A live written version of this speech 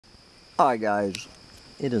Hi guys,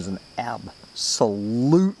 it is an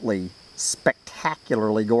absolutely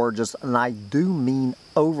spectacularly gorgeous, and I do mean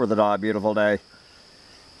over the top beautiful day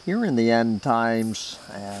here in the end times.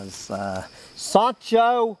 As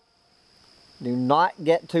Sancho, do not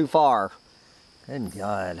get too far. Good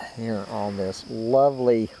God, here on this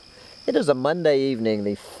lovely, it is a Monday evening,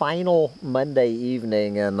 the final Monday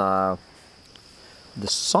evening in the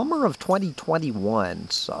summer of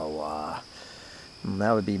 2021. So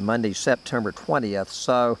that would be Monday, September 20th.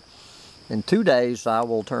 So in 2 days, I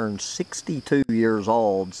will turn 62 years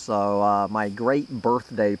old. So my great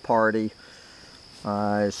birthday party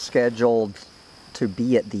is scheduled to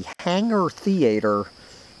be at the Hangar Theater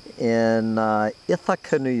in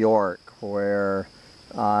Ithaca, New York, where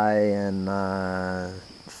I and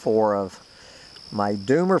 4 of my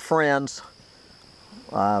doomer friends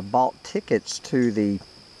bought tickets to the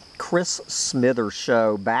Chris Smithers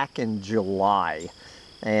show back in July.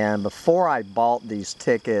 And before I bought these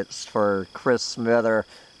tickets for Chris Smithers,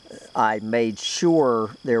 I made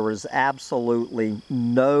sure there was absolutely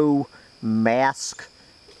no mask,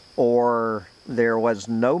 or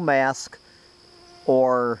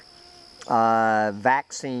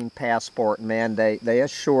vaccine passport mandate. They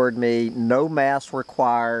assured me no mask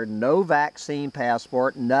required, no vaccine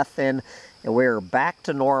passport, nothing. And we're back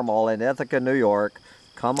to normal in Ithaca, New York.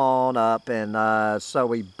 Come on up. And so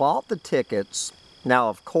we bought the tickets. Now,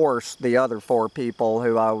 of course, the other 4 people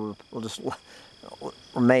who I will just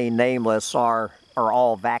remain nameless are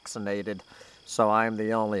all vaccinated. So I'm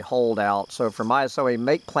the only holdout. So we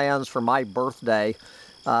make plans for my birthday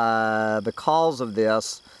because of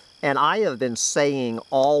this. And I have been saying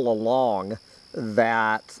all along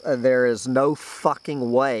that there is no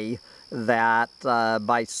fucking way that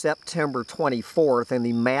by September 24th, in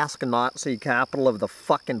the mask Nazi capital of the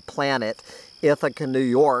fucking planet, Ithaca, New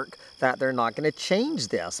York, that they're not going to change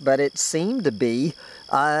this. But it seemed to be,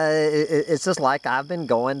 it's just like I've been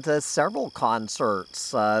going to several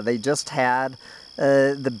concerts. They just had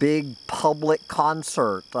the big public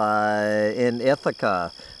concert in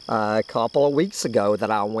Ithaca a couple of weeks ago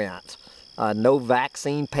that I went. No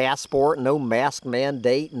vaccine passport, no mask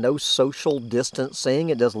mandate, no social distancing.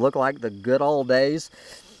 It just looked like the good old days.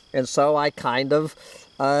 And so I kind of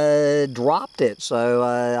dropped it. So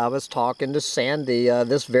I was talking to Sandy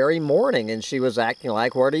this very morning, and she was acting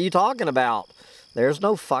like, what are you talking about? There's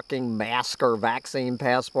no fucking mask or vaccine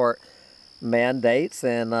passport mandates.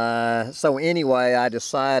 And so anyway, I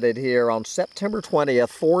decided here on September 20th,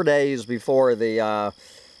 4 days before the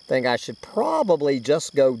thing, I should probably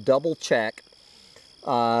just go double check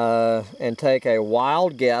and take a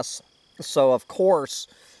wild guess. So of course,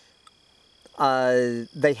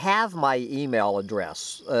 they have my email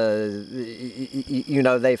address. You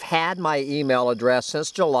know, they've had my email address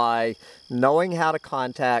since July, knowing how to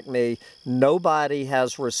contact me. Nobody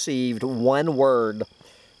has received one word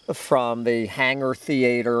from the Hangar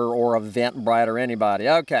Theater or Eventbrite or anybody.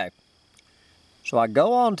 Okay, so I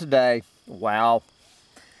go on today. Wow.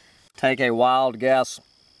 Take a wild guess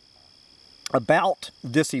about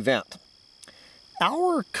this event.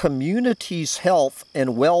 Our community's health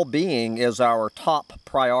and well-being is our top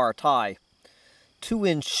priority. To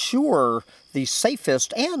ensure the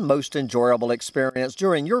safest and most enjoyable experience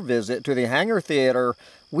during your visit to the Hangar Theater,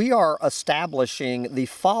 we are establishing the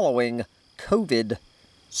following COVID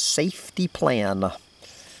safety plan.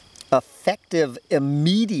 Effective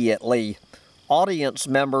immediately, audience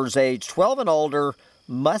members age 12 and older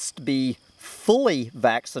must be fully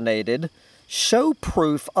vaccinated, show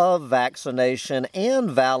proof of vaccination and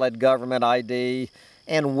valid government ID,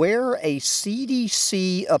 and wear a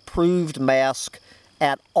CDC-approved mask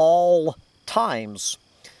at all times.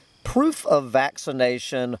 Proof of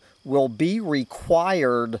vaccination will be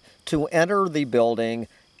required to enter the building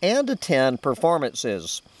and attend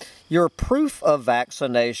performances. Your proof of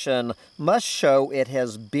vaccination must show it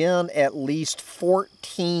has been at least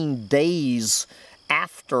 14 days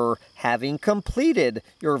after having completed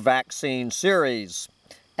your vaccine series.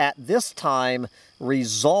 At this time,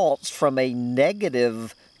 results from a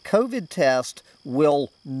negative COVID test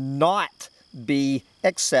will not be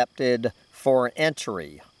accepted for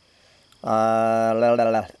entry.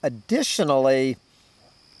 Additionally,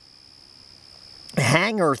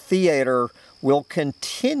 Hangar Theater will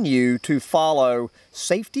continue to follow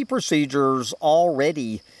safety procedures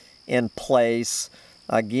already in place.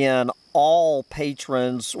 Again, all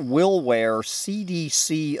patrons will wear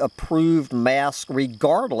CDC-approved masks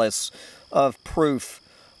regardless of proof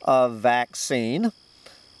of vaccine.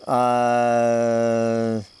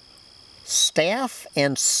 Staff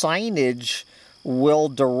and signage will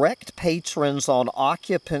direct patrons on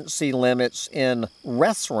occupancy limits in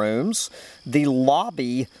restrooms. The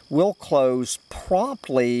lobby will close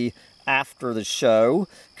promptly after the show.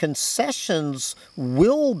 Concessions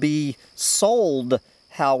will be sold,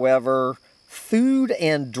 however. Food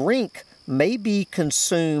and drink may be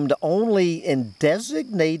consumed only in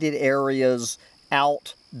designated areas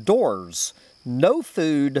outdoors. No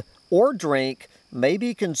food or drink may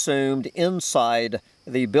be consumed inside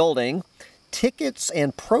the building. Tickets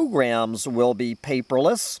and programs will be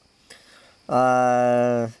paperless.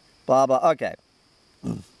 Blah, blah. Okay.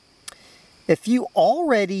 If you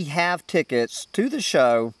already have tickets to the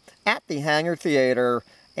show at the Hangar Theater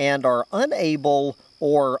and are unable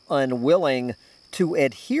or unwilling to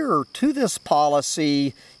adhere to this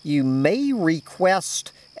policy, you may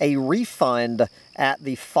request a refund at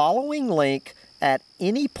the following link at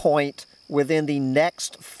any point within the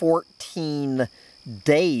next 14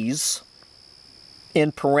 days,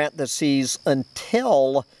 in parentheses,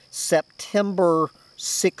 until September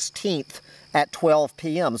 16th at 12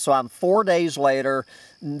 p.m. So I'm 4 days later.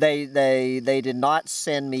 They did not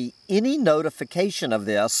send me any notification of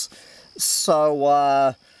this.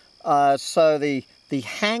 So the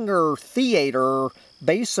Hangar Theater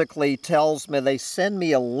basically tells me, they send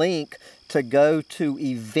me a link to go to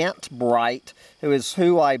Eventbrite, who is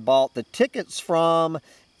who I bought the tickets from,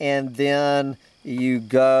 and then you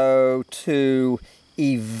go to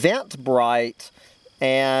Eventbrite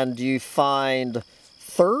and you find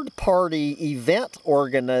third-party event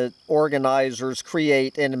organizers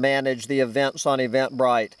create and manage the events on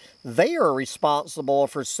Eventbrite. They are responsible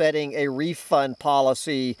for setting a refund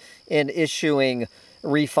policy and issuing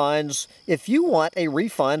refunds. If you want a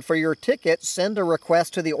refund for your ticket, send a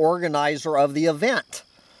request to the organizer of the event.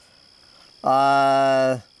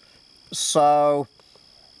 So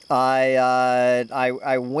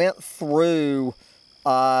I went through.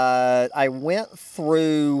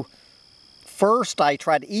 First, I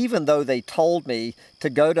tried, even though they told me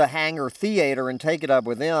to go to Hangar Theater and take it up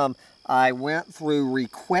with them, I went through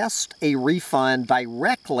request a refund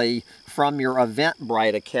directly from your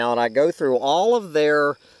Eventbrite account. I go through all of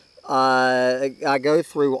their,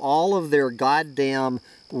 goddamn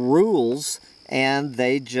rules, and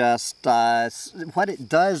they just, what it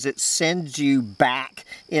does, it sends you back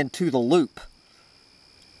into the loop.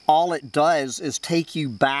 All it does is take you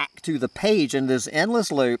back to the page in this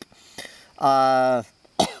endless loop. Does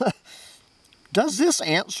this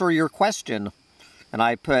answer your question? And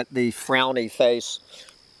I put the frowny face.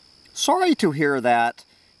 Sorry to hear that.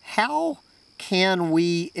 How can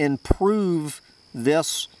we improve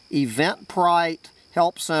this Eventbrite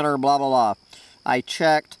Help Center, blah, blah, blah? I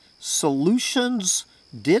checked. Solutions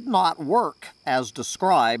did not work as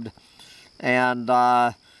described. And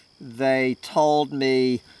they told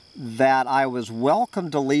me that I was welcome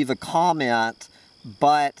to leave a comment,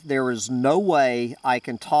 but there is no way I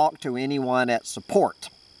can talk to anyone at support.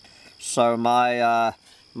 So my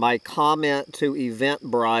comment to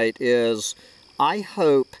Eventbrite is, I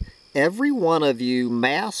hope every one of you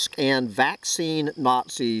mask and vaccine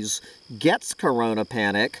Nazis gets corona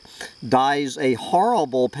panic, dies a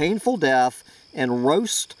horrible, painful death, and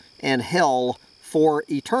roast in hell for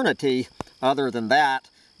eternity. Other than that,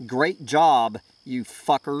 great job, you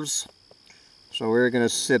fuckers. So we're going to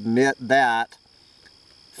submit that.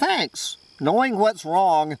 Thanks. Knowing what's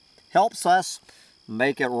wrong helps us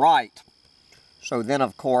make it right. So then,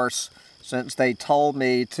 of course, since they told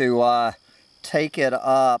me to take it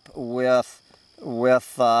up with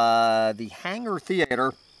the Hangar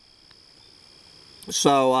Theater,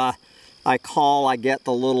 so I get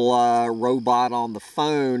the little robot on the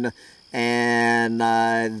phone, and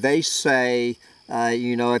they say,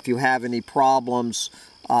 you know, if you have any problems,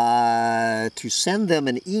 to send them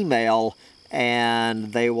an email,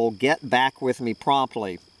 and they will get back with me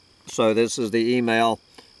promptly. So this is the email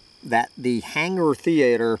that the Hangar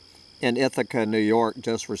Theater in Ithaca, New York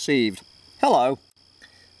just received. Hello,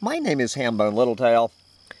 my name is Hambone Littletail.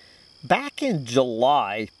 Back in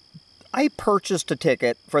July, I purchased a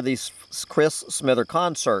ticket for the Chris Smither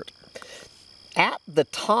concert. At the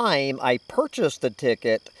time I purchased the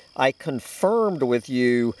ticket, I confirmed with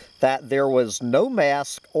you that there was no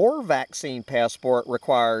mask or vaccine passport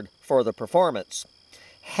required for the performance.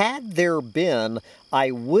 Had there been,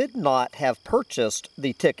 I would not have purchased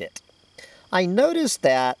the ticket. I noticed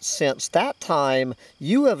that since that time,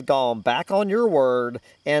 you have gone back on your word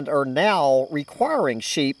and are now requiring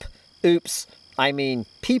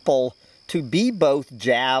people, to be both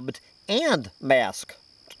jabbed and masked.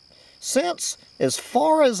 Since, as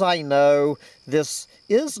far as I know, this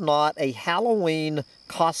is not a Halloween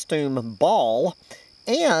costume ball,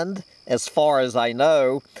 And as far as I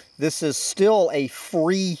know, this is still a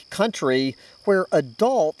free country where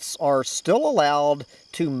adults are still allowed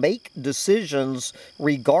to make decisions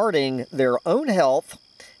regarding their own health.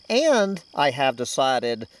 And I have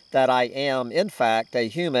decided that I am, in fact, a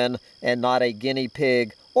human and not a guinea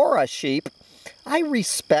pig or a sheep. I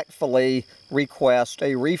respectfully request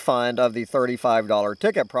a refund of the $35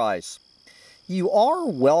 ticket price. You are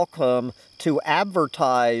welcome to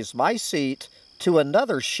advertise my seat to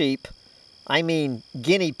another sheep, I mean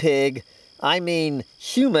guinea pig, I mean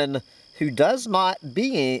human, who does not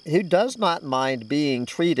mind being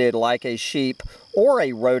treated like a sheep or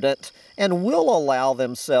a rodent and will allow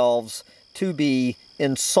themselves to be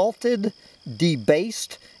insulted,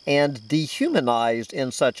 debased, and dehumanized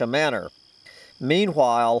in such a manner.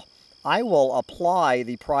 Meanwhile, I will apply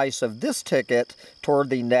the price of this ticket toward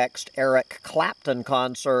the next Eric Clapton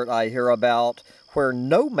concert I hear about, where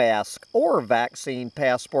no mask or vaccine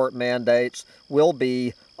passport mandates will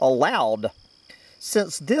be allowed.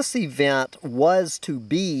 Since this event was to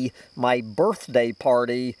be my birthday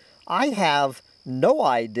party, I have no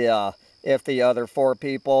idea if the other 4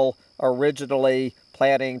 people originally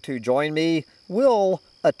planning to join me will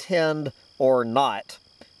attend or not.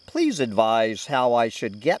 Please advise how I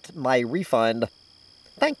should get my refund.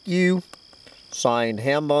 Thank you. Signed,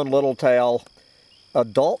 Hambone Littletail,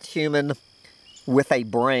 adult human with a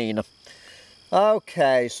brain.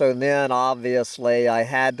 Okay, so then obviously I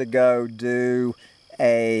had to go do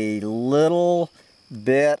a little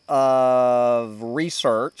bit of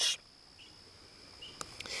research.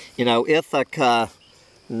 You know, Ithaca,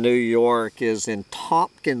 New York is in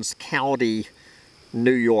Tompkins County,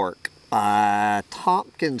 New York.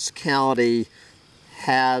 Tompkins County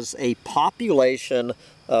has a population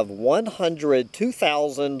of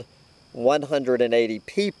 102,180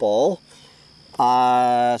 people.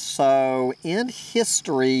 So in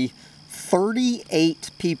history,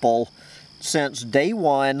 38 people since day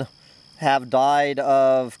one have died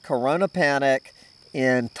of coronapanic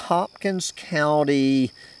in Tompkins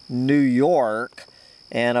County, New York.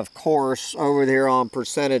 And of course, over there on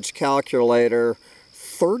percentage calculator,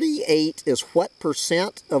 38 is what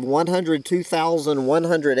percent of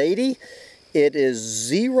 102,180? It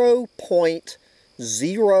is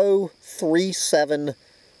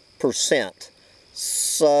 0.037%.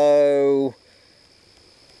 So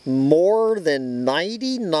more than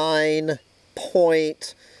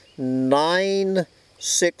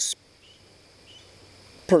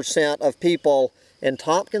 99.96% of people in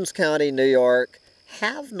Tompkins County, New York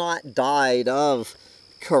have not died of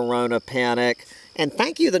coronapanic. And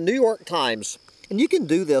thank you, the New York Times. And you can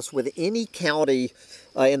do this with any county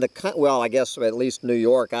in the, well, I guess at least New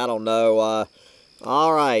York, I don't know.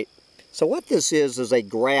 All right. So what this is a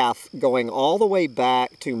graph going all the way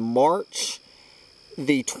back to March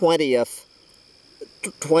the 20th,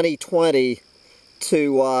 2020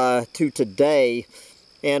 to today.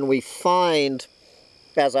 And we find,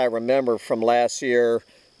 as I remember from last year,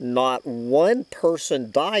 not one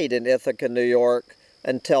person died in Ithaca, New York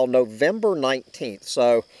until November 19th.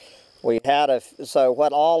 So we had so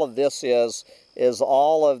what all of this is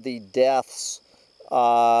all of the deaths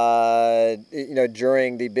you know,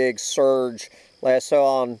 during the big surge last. So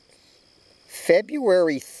on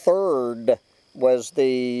February 3rd was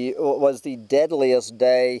the deadliest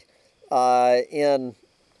day of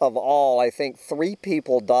all. I think 3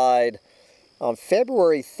 people died on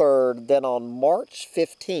February 3rd. Then on March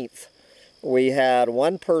 15th, we had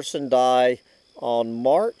 1 person die. On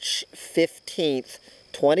March 15th,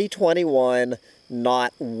 2021,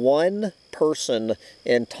 not one person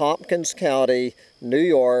in Tompkins County, New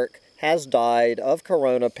York, has died of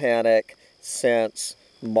coronapanic since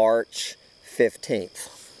March 15th.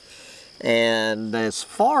 And as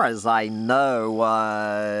far as I know,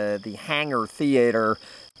 the Hangar Theater,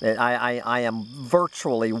 I am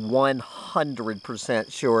virtually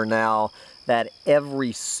 100% sure now that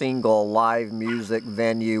every single live music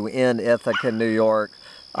venue in Ithaca, New York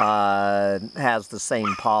has the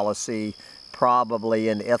same policy, probably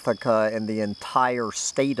in Ithaca and the entire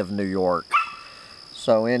state of New York.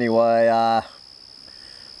 So anyway,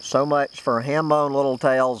 so much for Hambone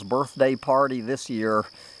Littletail's birthday party this year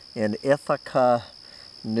in Ithaca,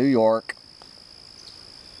 New York.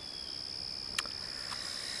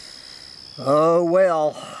 Oh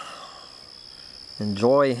well,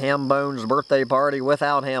 enjoy Hambone's birthday party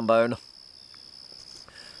without Hambone.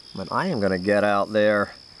 But I am going to get out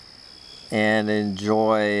there and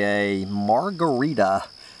enjoy a margarita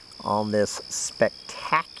on this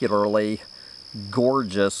spectacularly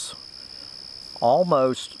gorgeous,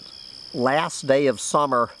 almost last day of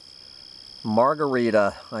summer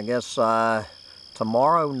margarita. I guess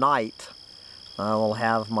tomorrow night I will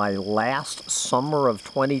have my last summer of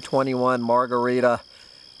 2021 margarita,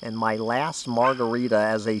 and my last margarita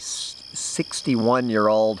as a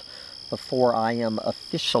 61-year-old before I am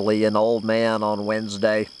officially an old man on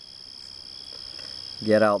Wednesday.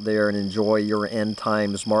 Get out there and enjoy your end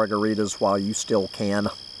times margaritas while you still can.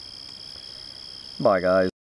 Bye, guys.